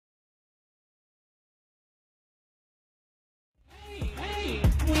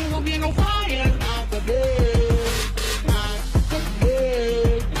on fire. Not today. Not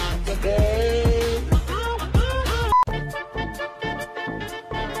today. Not today.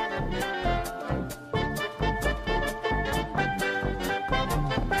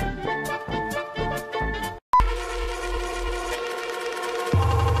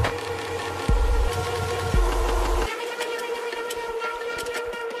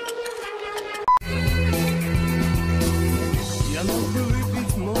 Я мог бы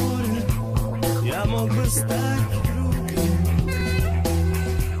выпить море, я мог бы стать другим.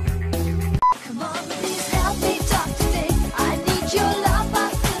 Come on, please help me talk today. I need your love, I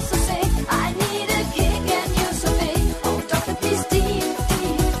feel so sick. I need a kick and you're so big. Oh, doctor, please deep.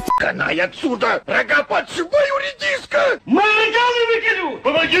 Канай отсюда! Рога подшибаю, редиска! Морганы выкину!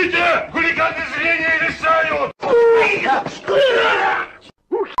 Помогите! Хулиганы зрения лишают!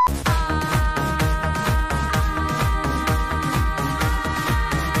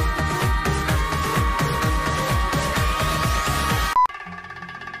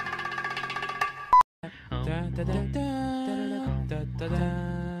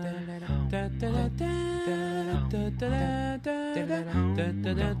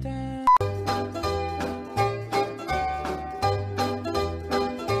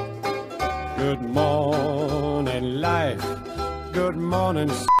 Good morning, life. Good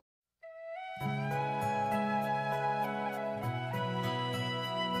morning.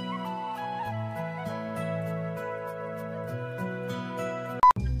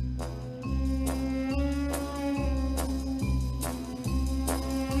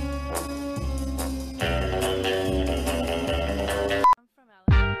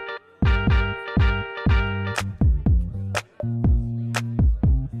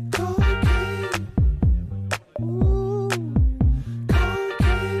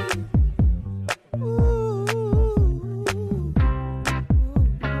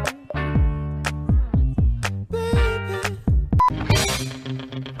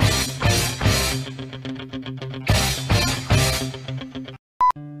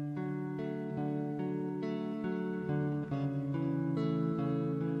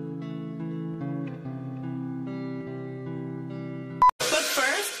 But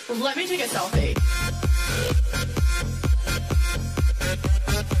first, let me take a selfie.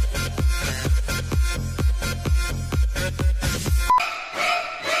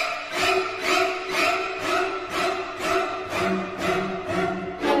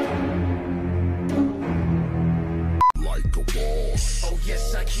 Like a boss. Oh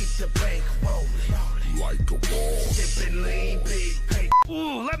yes, I keep the bank rolling. Like a boss. Sipping lean, big pay.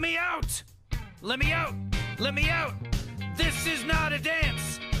 Ooh, let me out! Let me out! Let me out! This is not a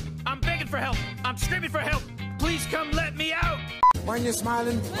dance! I'm begging for help! I'm screaming for help! Please come let me out! When you're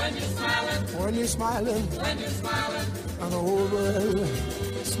smiling, when you're smiling, when you're smiling, when you're smiling, and the whole world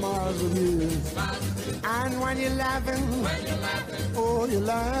smiles with you. And when you're laughing, oh, you're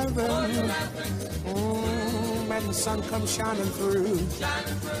laughing, when the sun comes shining through.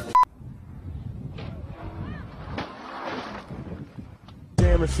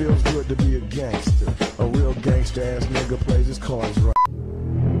 Damn, it feels good to be a gangster. A real gangster ass nigga plays his cards right.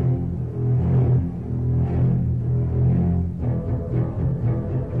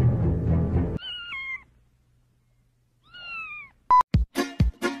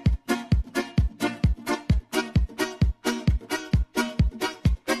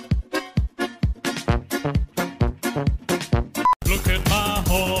 Look at my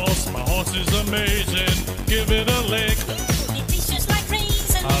horse is amazing. Give it a lick. It's just like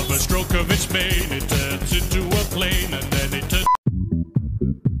raisins. Of a stroke of its mane, it turns into a plane, and then it turns.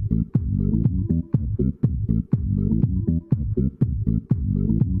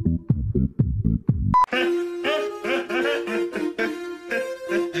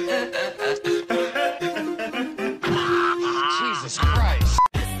 Jesus Christ.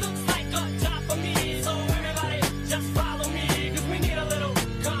 This looks like a job for me, so everybody just follow me, 'cause we need a little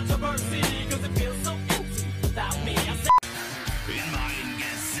controversy, 'cause it feels so empty without me. I said, In mein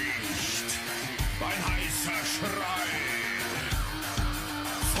Gesicht. Ein heißer Schrei.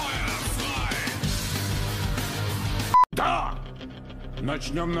 Feuer frei. Да!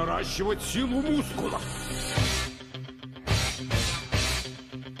 Начнем наращивать силу мускулов.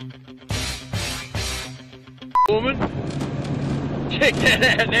 Woman, check that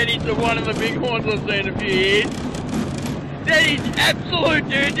out. That is one of the big horns I've seen in a few years. That is absolute,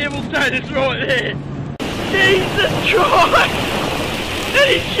 dude. Devil's Totus right there. Jesus Christ! That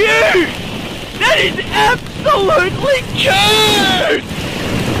is huge! That is absolutely huge!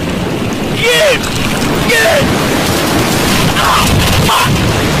 Yes! Yes! Ah! Fuck!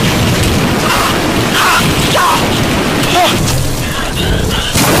 Ah! Ah! Ah!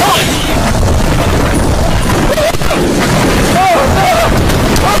 Ah!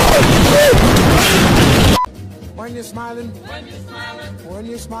 when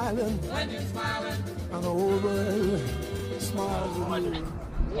you're smiling, and the whole world smiles with you.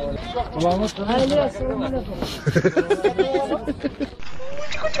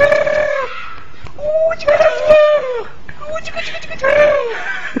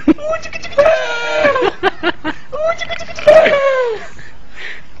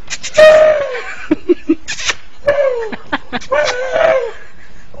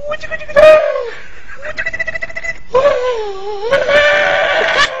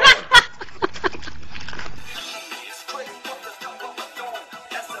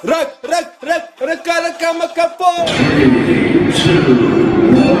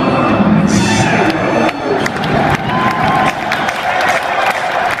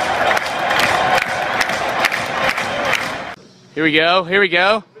 Here we go, here we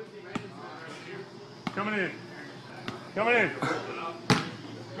go. Coming in. Coming in.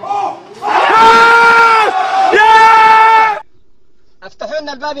 افتحوا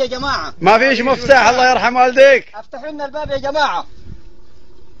لنا الباب يا جماعة. ما فيش مفتاح الله يرحم والديك. افتحوا لنا الباب يا جماعة.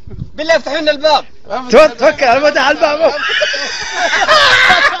 بالله افتحوا لنا الباب. تفكر انا فتح الباب.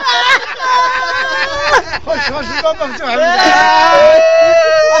 خش الباب مفتوح.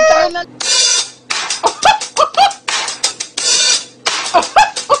 افتحوا لنا.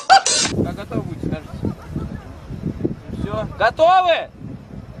 Готовы будете, скажите. Все, готовы?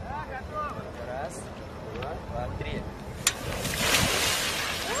 Да, готовы. Раз, два, три.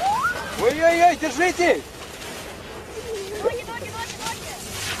 Ой-ой-ой, держите! Ноги, ноги, ноги, ноги!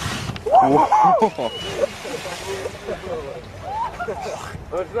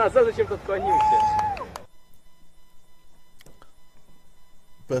 Он же назад зачем-то отклонился.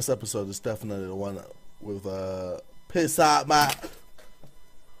 Best episode is definitely the one with piss out my.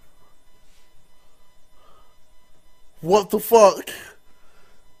 What the fuck?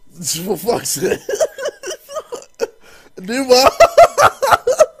 For fuck's sake. Numa.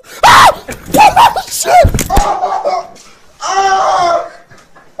 Ah! Shit!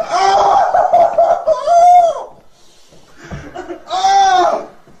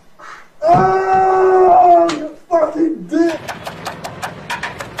 You fucking dick!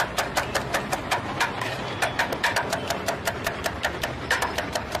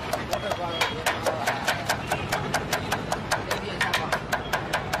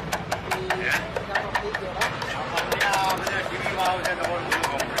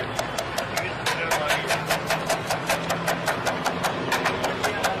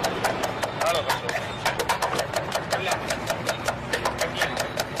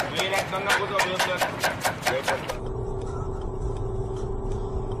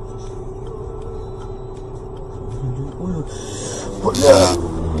 Бля,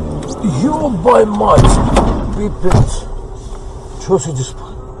 ёбай мать, пипец. Чё сидишь?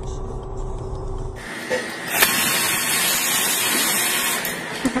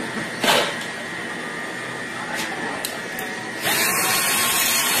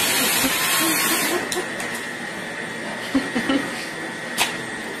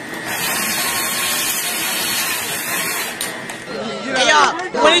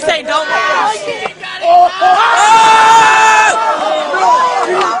 What do you say? Don't.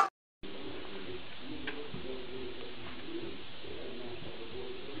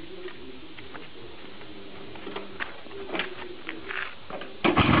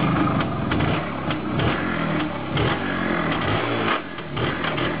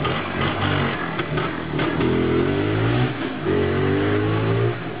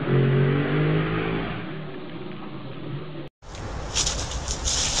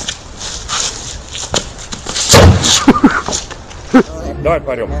 Давай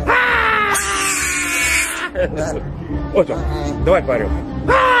парем. Вот он. Давай парем.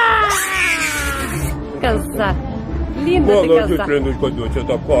 Коза. Линда ты коза. Что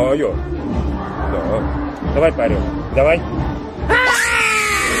такое? Да. Давай парем. Давай.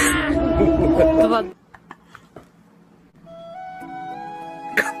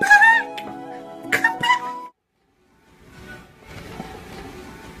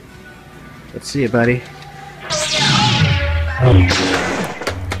 Let's see it, buddy.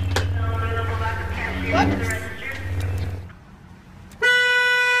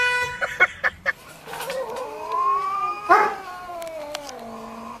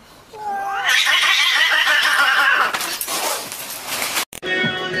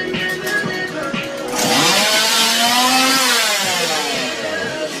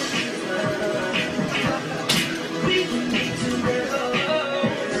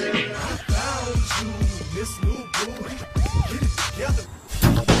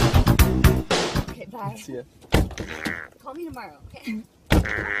 Okay, bye. Call me tomorrow, okay?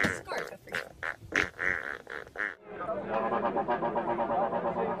 Scarf.